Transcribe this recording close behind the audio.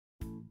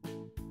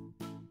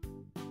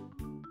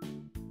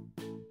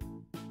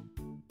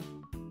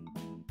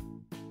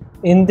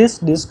In this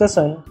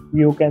discussion,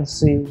 you can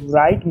see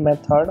write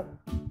method,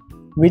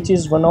 which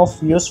is one of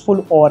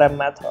useful ORM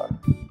method.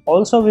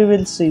 Also, we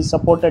will see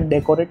supported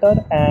decorator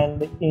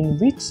and in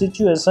which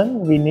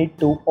situation we need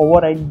to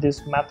override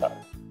this method.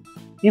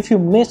 If you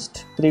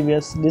missed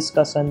previous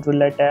discussion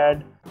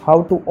related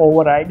how to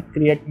override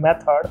create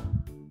method,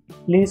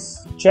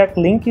 please check,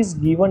 link is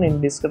given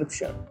in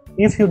description.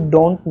 If you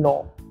don't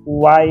know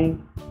why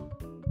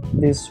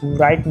this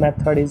write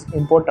method is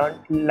important,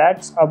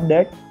 let's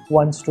update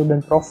one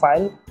student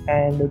profile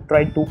and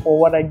try to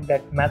override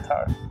that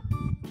method.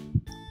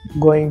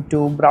 Going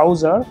to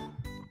browser,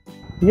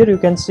 here you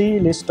can see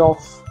list of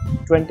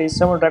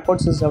 27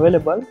 records is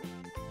available.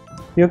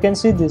 You can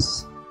see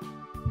this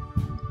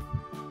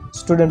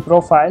student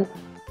profile.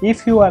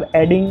 If you are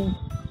adding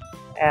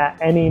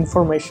any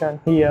information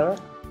here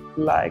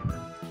like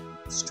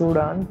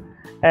student,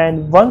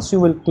 and once you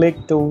will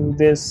click to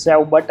this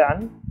save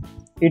button,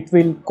 it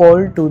will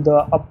call to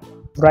the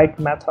write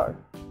method.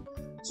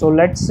 So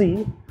let's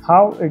see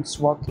how it's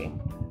working.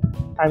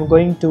 I'm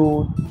going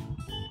to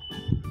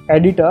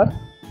editor.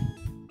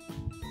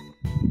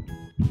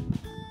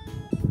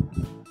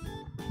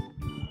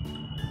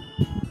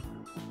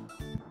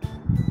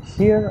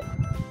 Here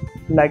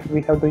like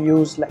we have to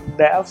use like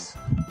def,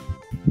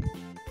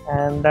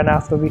 and then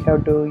after we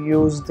have to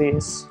use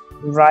this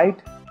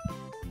write,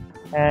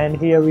 and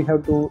here we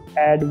have to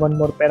add one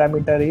more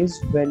parameter is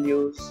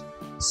values,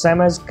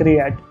 same as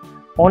create,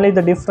 only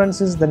the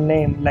difference is the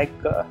name. Like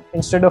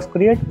instead of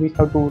create we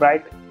have to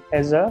write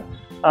as a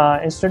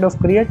instead of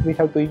create we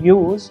have to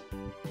use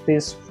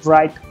this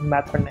write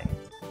method name.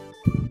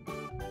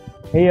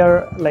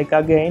 Here like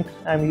again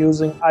I'm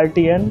using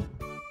RTN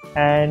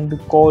and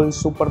call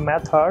super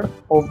method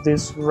of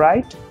this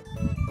write,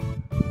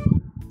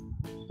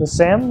 the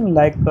same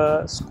like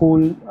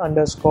school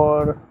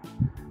underscore,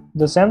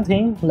 the same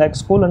thing like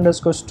school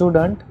underscore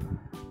student.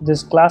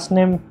 This class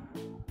name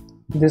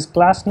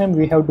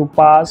we have to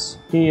pass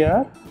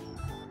here.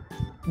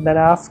 Then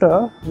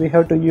after we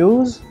have to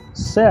use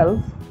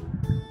self,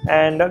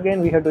 and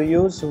again we have to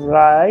use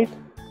write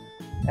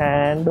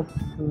and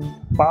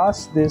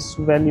pass this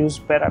values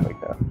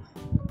parameter,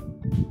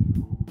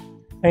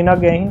 and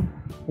again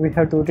we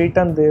have to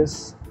return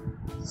this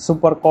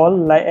super call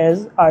like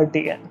as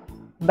RTN.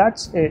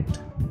 That's it.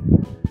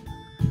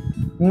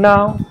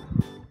 Now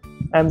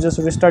I'm just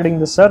restarting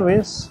the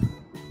service.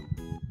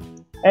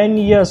 And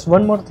yes,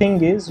 one more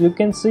thing is, you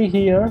can see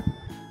here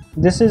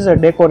this is a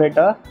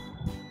decorator.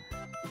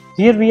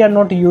 Here we are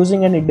not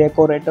using any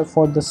decorator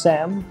for the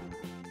SAM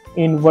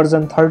in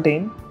version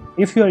 13.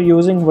 If you are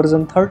using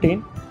version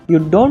 13, you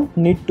don't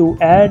need to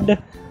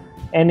add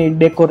any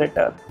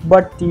decorator.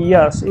 But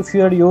yes, if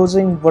you are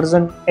using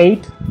version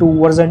 8 to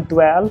version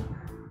 12,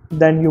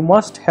 then you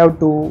must have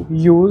to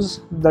use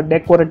the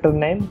decorator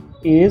name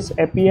is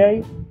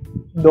api.multi.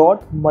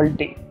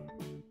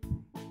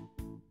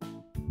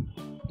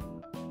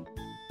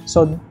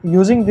 So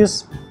using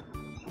this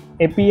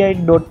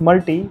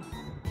api.multi,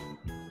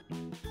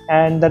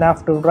 and then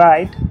after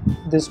write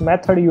this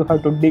method you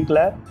have to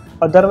declare,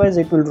 otherwise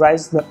it will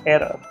raise the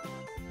error.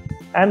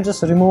 I'm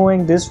just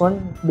removing this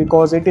one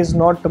because it is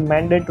not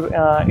mandatory,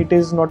 it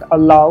is not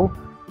allowed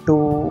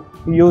to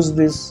use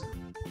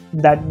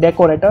that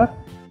decorator,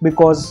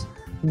 because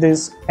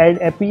this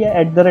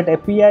api.multi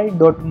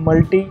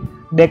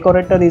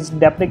decorator is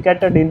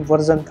deprecated in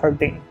version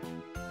 13.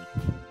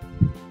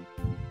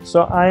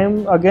 So I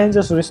am again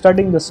just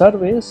restarting the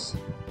service.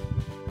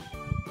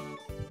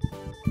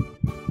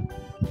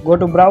 Go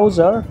to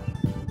browser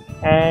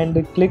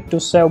and click to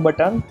save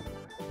button.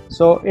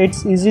 So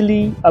it's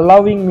easily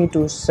allowing me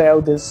to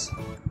save this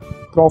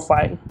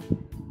profile,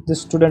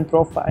 this student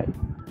profile.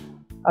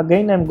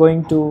 Again I'm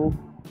going to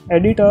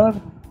editor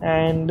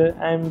and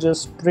I'm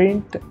just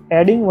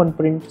adding one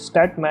print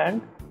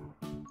statement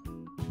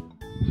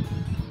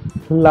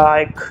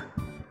like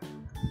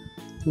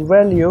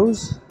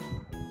values,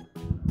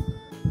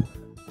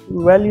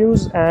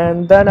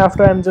 and then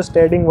after I'm just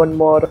adding one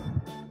more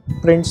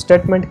print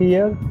statement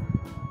here,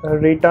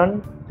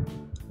 return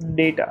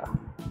data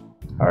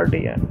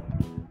RTN.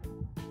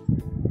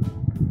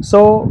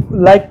 So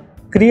like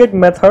create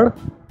method,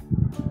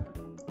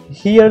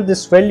 here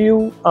this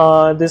value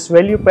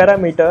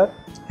parameter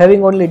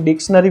having only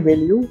dictionary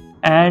value,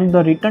 and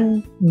the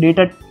return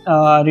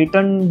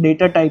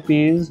data type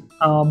is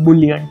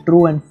boolean,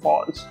 true and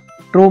false.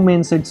 True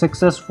means it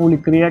successfully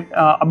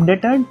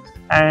updated,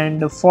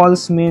 and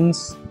false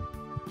means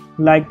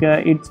like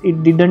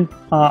it didn't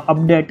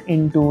update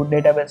into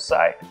database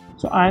side.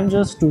 So I'm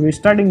just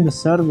restarting the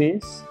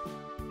service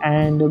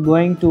and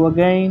going to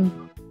again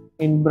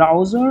in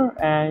browser,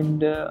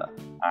 and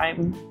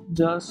I'm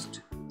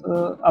just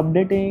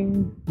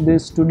updating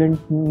this student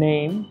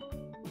name,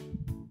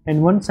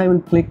 and once I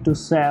will click to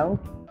save,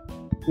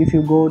 if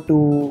you go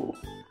to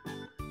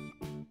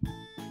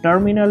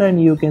terminal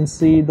and you can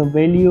see the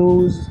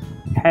values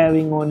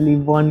having only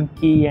one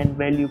key and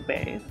value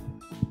pair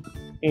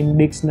in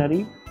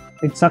dictionary,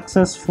 it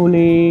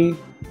successfully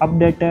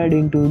updated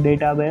into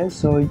database,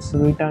 so it's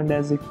returned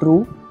as a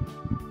true.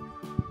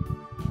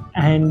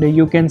 and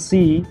you can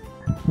see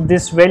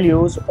these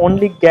values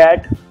only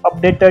get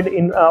updated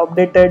in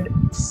updated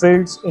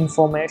fields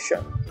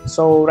information.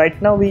 So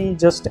right now we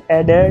just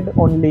added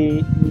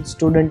only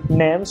student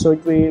name, so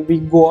we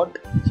got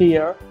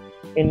here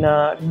in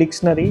a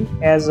dictionary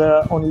as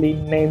a only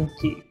name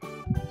key.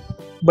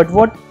 But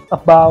what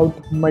about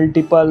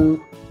multiple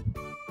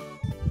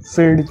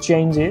field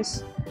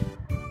changes?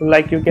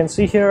 Like you can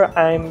see here,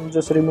 I'm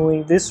just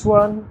removing this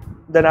one,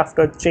 then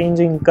after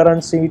changing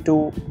currency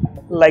to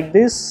like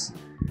this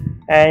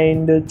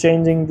and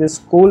changing the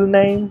school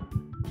name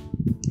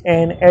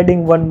and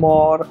adding one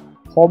more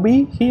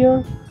hobby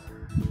here,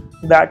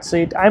 that's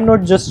it. I'm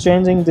not just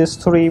changing these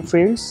three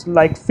fields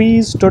like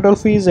fees, total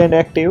fees and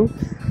active.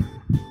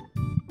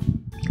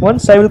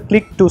 Once I will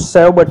click to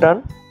save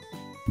button,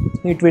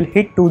 it will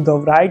hit to the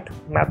write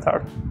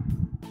method.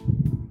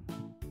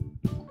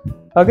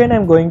 Again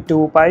I'm going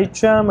to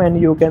PyCharm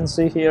and you can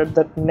see here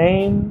that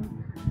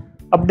name,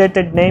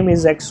 updated name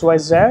is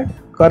XYZ,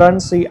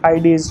 currency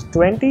ID is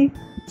 20,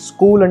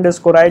 school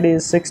underscore ID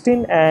is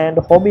 16 and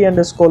hobby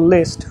underscore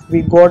list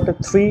we got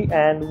 3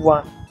 and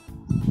 1.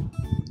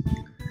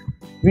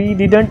 We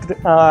didn't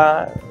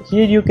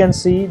here you can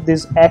see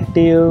this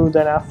active,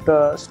 then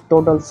after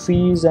total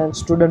fees and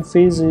student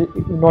fees is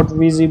not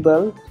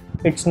visible,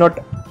 it's not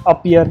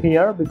appear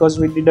here because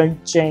we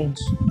didn't change,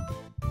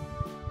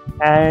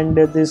 and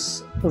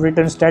this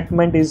return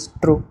statement is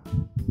true.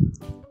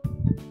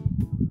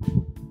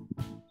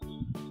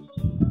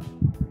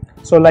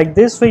 So like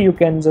this way you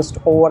can just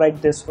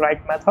override this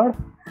write method.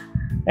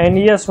 And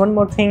yes, one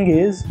more thing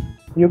is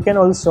you can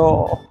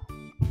also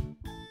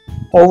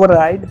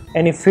override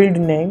any field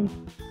name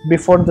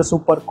before the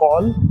super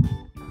call.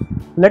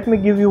 Let me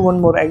give you one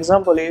more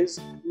example is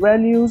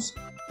values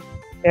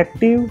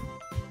active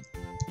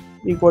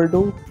equal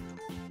to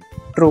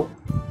true.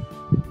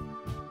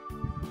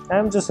 I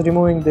am just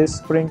removing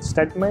this print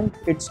statement,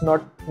 it's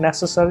not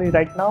necessary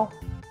right now,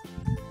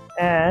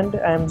 and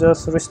I am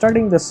just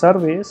restarting the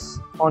service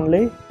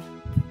only,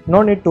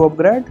 no need to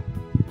upgrade.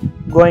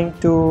 Going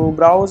to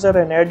browser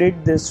and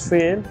edit this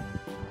field.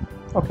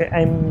 Okay,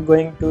 I'm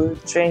going to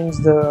change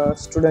the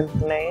student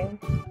name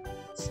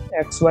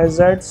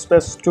XYZ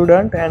space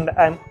student, and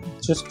I'm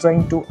just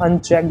trying to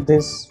uncheck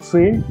this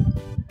field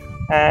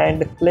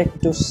and click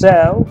to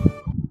save.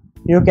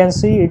 You can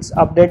see it's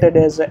updated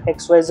as a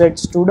XYZ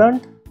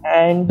student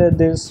and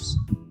this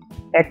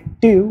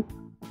active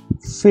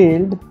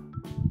field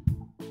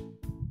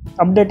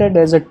updated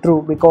as a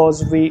true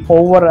because we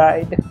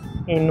override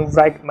in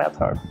write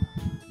method.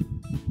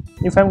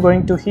 If I'm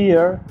going to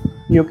here,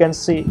 you can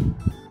see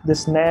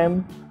this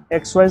name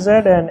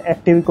XYZ and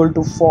active equal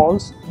to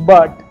false,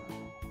 but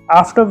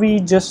after we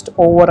just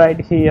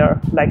override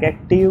here like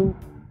active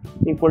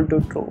equal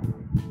to true,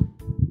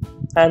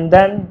 and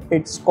then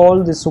it's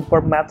called the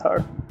super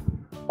method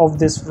of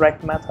this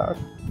write method.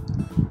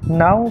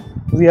 Now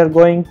we are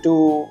going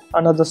to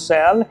another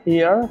cell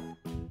here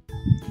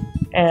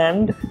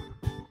and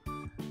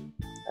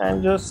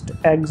just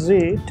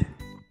exit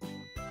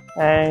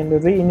and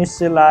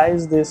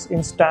reinitialize this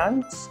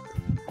instance.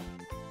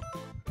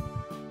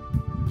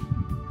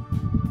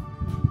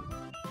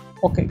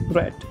 Okay,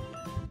 great.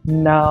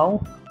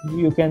 Now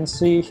you can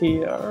see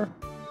here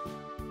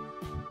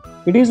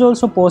it is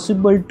also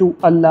possible to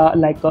allow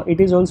it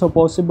is also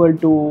possible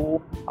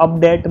to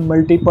update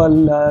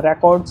multiple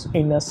records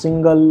in a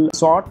single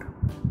shot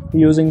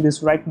using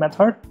this write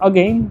method.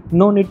 Again,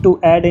 no need to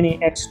add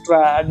any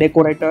extra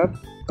decorator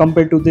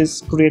compared to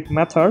this create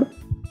method.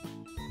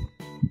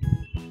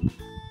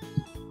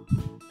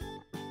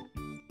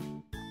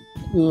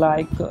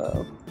 Like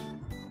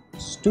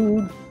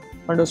stud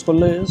underscore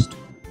list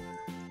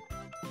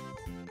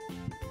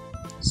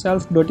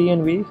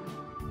self.env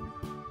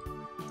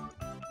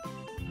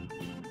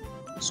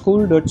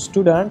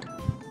school.student.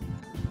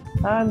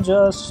 I'm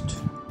just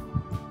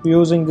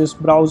using this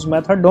browse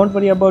method. Don't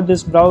worry about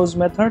this browse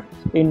method.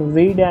 In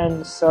read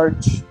and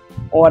search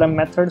ORM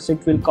methods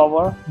it will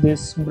cover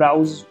this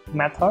browse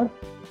method.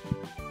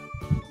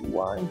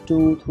 1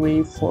 2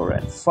 3 4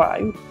 and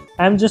 5.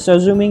 I'm just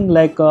assuming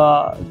like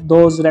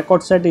those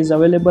record set is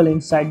available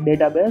inside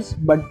database,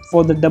 but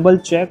for the double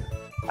check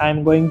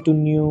I'm going to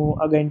new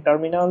again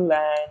terminal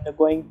and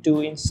going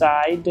to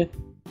inside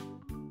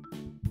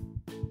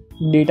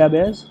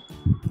database,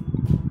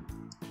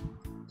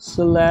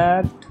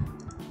 select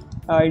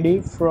ID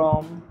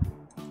from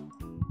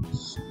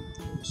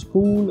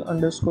school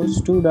underscore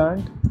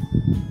student,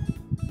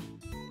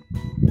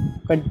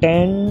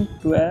 10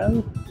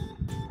 12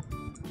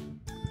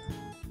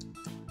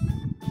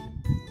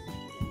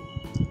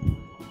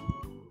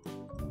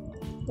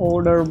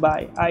 order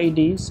by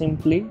ID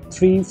simply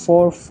 3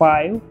 4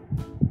 5.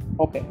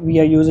 Okay, we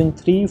are using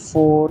 3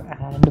 4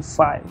 and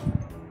 5.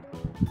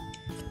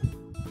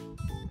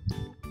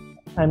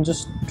 I'm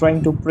just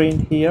trying to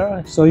print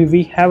here. So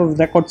we have a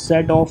record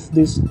set of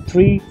this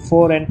 3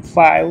 4 and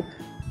 5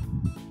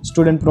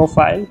 student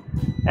profile,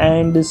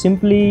 and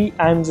simply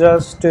I'm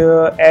just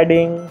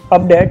adding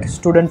update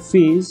student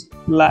fees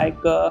like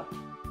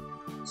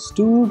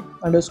stud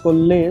underscore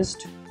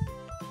list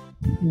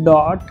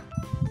dot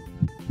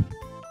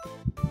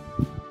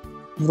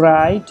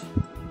write,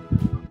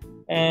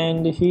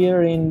 and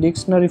here in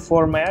dictionary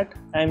format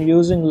I'm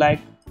using like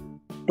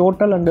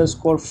total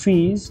underscore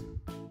fees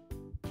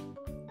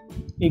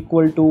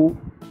equal to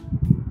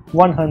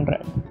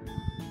 100.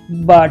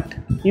 But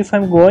if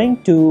I'm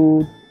going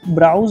to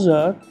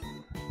browser,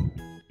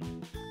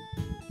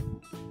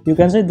 you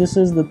can see this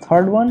is the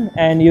third one,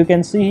 and you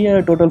can see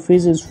here total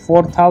fees is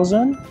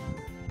 4000.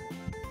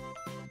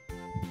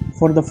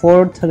 For the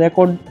fourth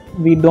record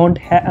we don't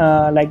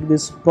have like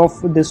this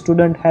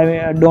student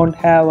don't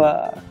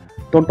have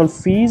total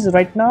fees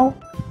right now,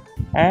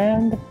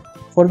 and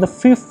for the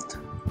fifth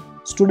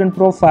student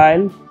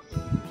profile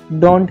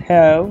don't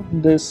have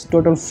this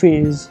total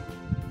fees.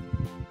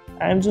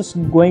 I'm just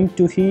going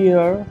to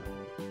here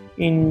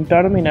in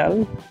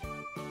terminal,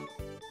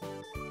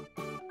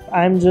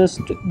 I'm just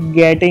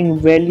getting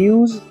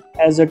values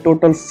as a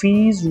total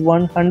fees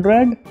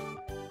 100,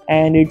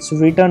 and it's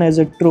written as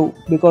a true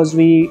because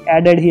we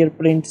added here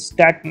print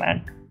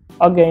statement.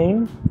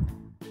 Again,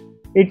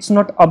 it's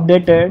not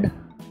updated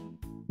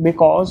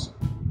because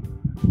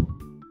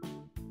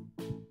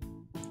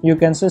you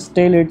can see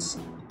still it's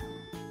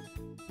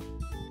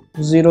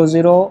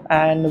 00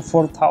 and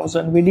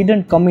 4000. We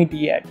didn't commit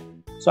yet,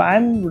 so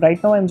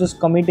right now I'm just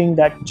committing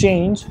that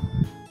change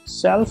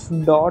self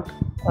dot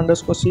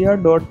underscore cr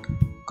dot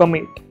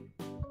commit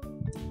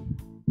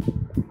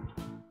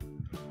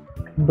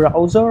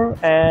browser,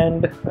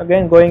 and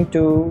again going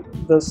to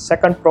the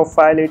second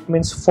profile, it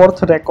means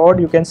fourth record.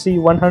 You can see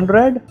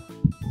 100,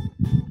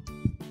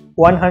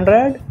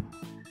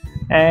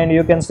 and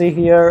you can see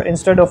here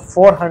instead of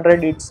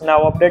 400 it's now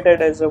updated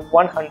as a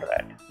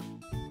 100.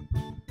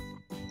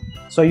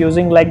 So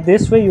using like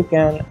this way you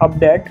can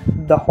update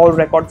the whole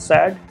record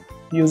set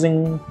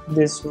using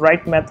this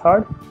write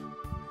method.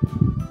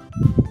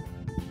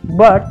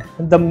 But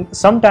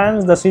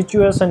sometimes the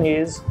situation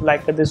is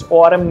like this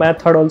ORM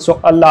method also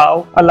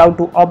allow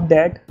to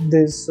update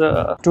this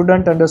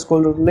student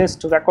underscore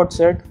list record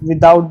set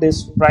without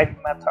this write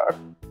method,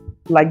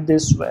 like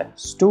this way,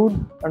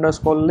 stud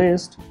underscore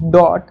list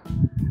dot,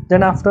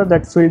 then after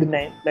that field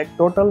name like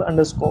total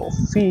underscore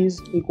fees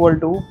equal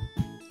to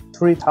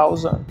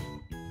 3000.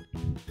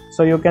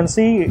 So you can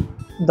see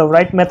the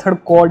write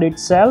method code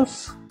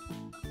itself,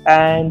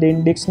 and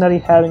in dictionary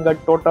having a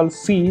total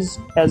fees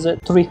as a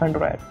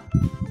 300.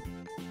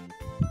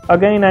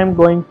 Again I'm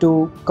going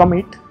to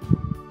commit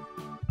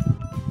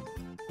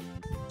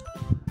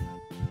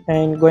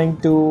and going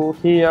to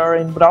here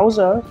in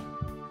browser,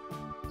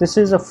 this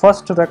is a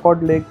first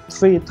record like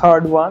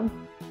third one.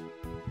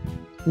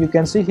 You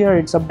can see here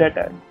it's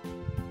updated.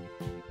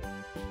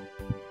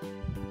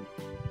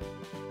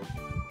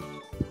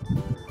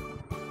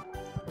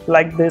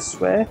 Like this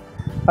way.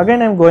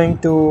 Again I'm going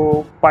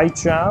to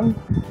PyCharm,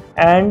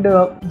 and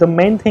the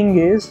main thing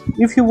is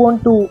if you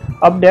want to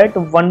update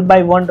one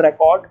by one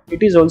record,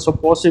 it is also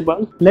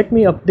possible. Let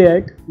me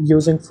update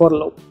using for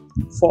loop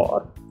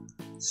for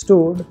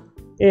stud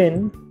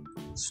in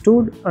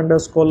stud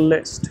underscore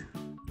list.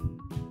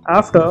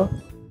 After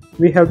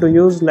we have to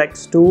use like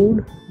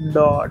stud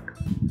dot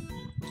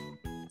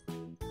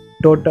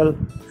total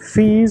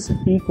fees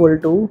equal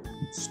to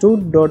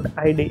stud dot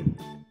id.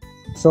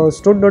 So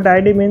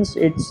stud.id means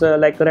it's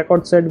like a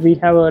record set. We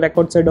have a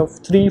record set of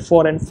 3,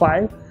 4 and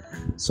 5.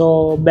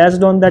 So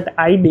based on that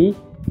ID,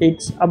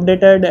 it's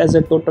updated as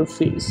a total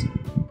fees.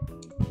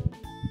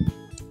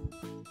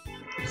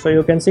 So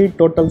you can see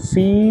total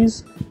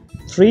fees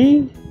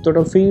 3,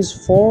 total fees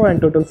 4 and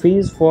total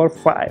fees for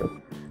 5.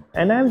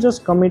 And I'm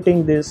just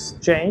committing this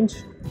change.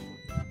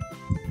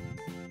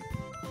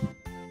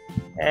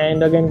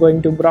 And again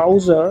going to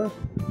browser.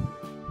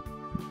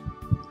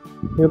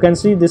 You can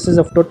see this is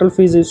of total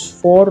fees is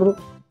 4.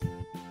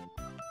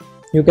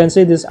 You can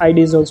see this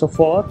ID is also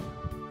 4.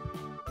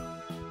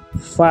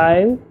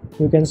 5.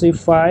 You can see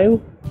 5.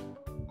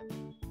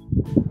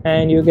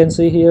 And you can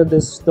see here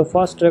the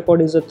first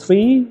record is a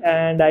 3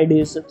 and ID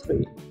is a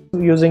 3.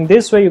 Using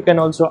this way you can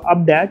also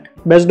update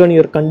based on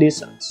your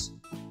conditions.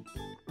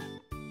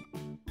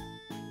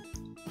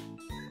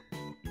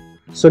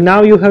 So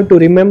now you have to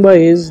remember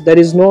is there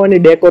is no any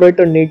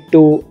decorator need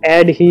to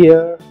add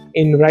here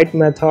in write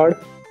method.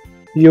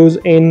 Use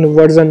in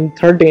version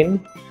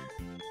 13,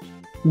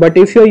 but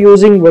if you're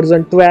using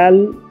version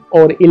 12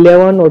 or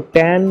 11 or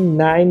 10,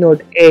 9 or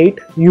 8,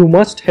 you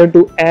must have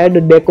to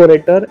add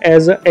decorator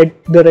as a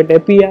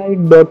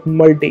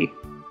 @api.multi.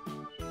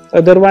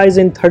 Otherwise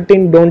in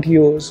 13 don't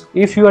use.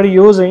 If you are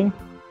using,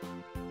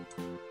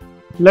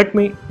 let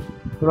me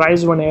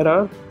raise one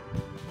error,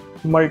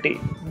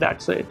 multi,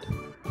 that's it.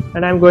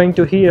 And I'm going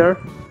to here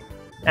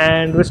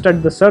and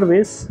restart the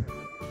service.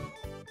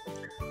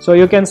 So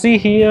you can see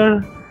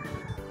here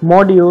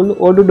module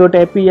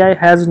odoo.api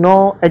has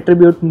no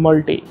attribute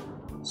multi.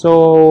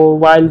 So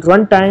while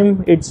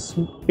runtime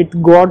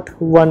it got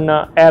one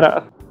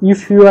error.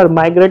 If you are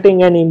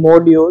migrating any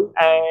module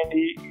and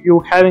you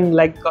having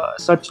like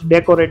such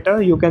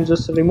decorator, you can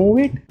just remove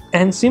it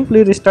and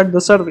simply restart the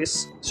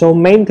service. So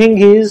main thing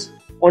is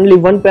only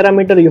one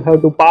parameter you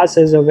have to pass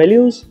as a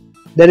values,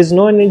 There is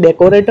no any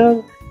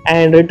decorator,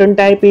 and return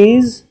type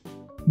is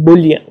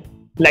boolean,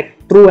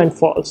 like true and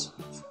false.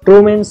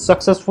 True means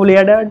successfully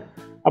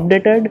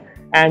updated,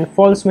 and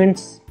false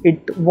means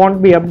it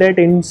won't be updated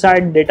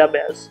inside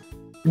database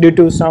due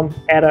to some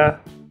error.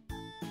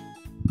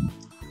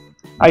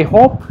 I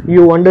hope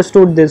you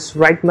understood this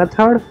right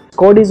method.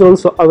 Code is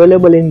also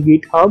available in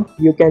GitHub.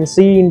 You can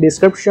see in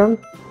description,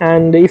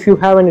 and if you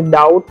have any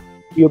doubt,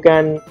 you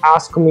can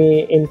ask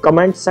me in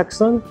comment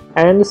section,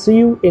 and see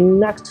you in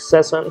next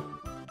session.